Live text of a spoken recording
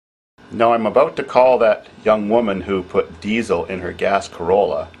Now I'm about to call that young woman who put diesel in her gas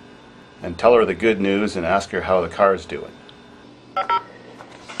Corolla and tell her the good news and ask her how the car's doing.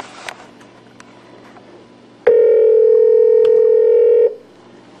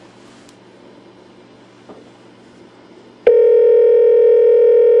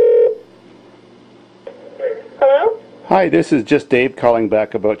 Hello? Hi, this is just Dave calling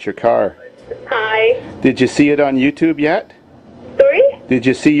back about your car. Hi. Did you see it on YouTube yet? Sorry? Did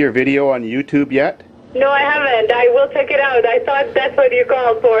you see your video on YouTube yet? No, I haven't. I will check it out. I thought that's what you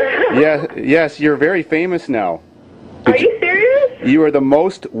called for. Yes, you're very famous now. Are you serious? You are the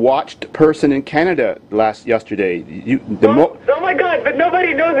most watched person in Canada yesterday. Oh my God, but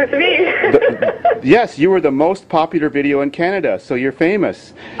nobody knows it's me. Yes, you were the most popular video in Canada, so you're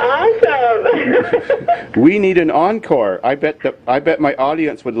famous. Awesome. We need an encore. I bet my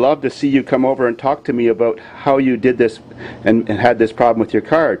audience would love to see you come over and talk to me about how you did this and had this problem with your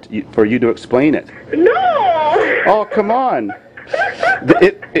car for you to explain it. No! Oh, come on.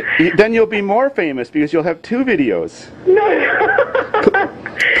 Then you'll be more famous because you'll have two videos. No.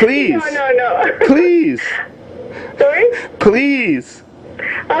 Please. No. Please. Sorry? Please.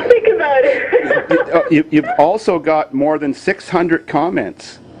 I'll think about it. You've also got more than 600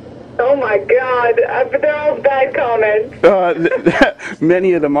 comments. Oh my God, but they're all bad comments.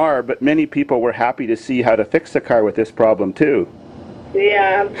 Many of them are, but many people were happy to see how to fix the car with this problem too.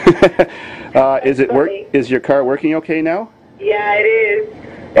 Yeah. Is your car working okay now? Yeah, it is.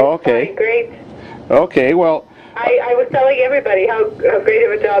 It's okay. Fine, great. Okay, well. I was telling everybody how great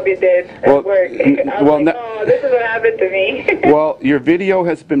of a job you did at work. Oh, this is what happened to me. Well, your video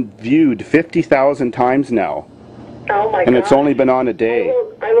has been viewed 50,000 times now. Oh my God. And it's only been on a day.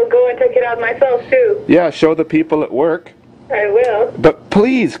 I will go and check it out myself too. Yeah, show the people at work. I will. But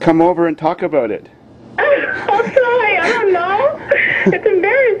please come over and talk about it. I'll try. I don't know. It's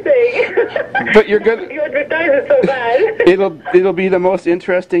embarrassing. But you're gonna. You advertise it so bad. It'll be the most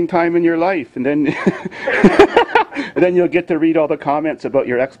interesting time in your life, and then then you'll get to read all the comments about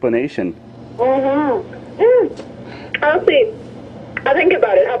your explanation. I'll see. I'll think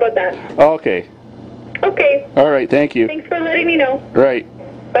about it. How about that? Okay. Okay. All right. Thank you. Thanks for letting me know. Right.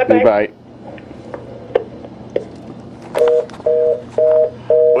 Bye-bye. Bye.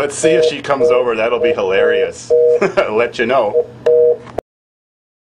 Let's see if she comes over. That'll be hilarious. I'll let you know.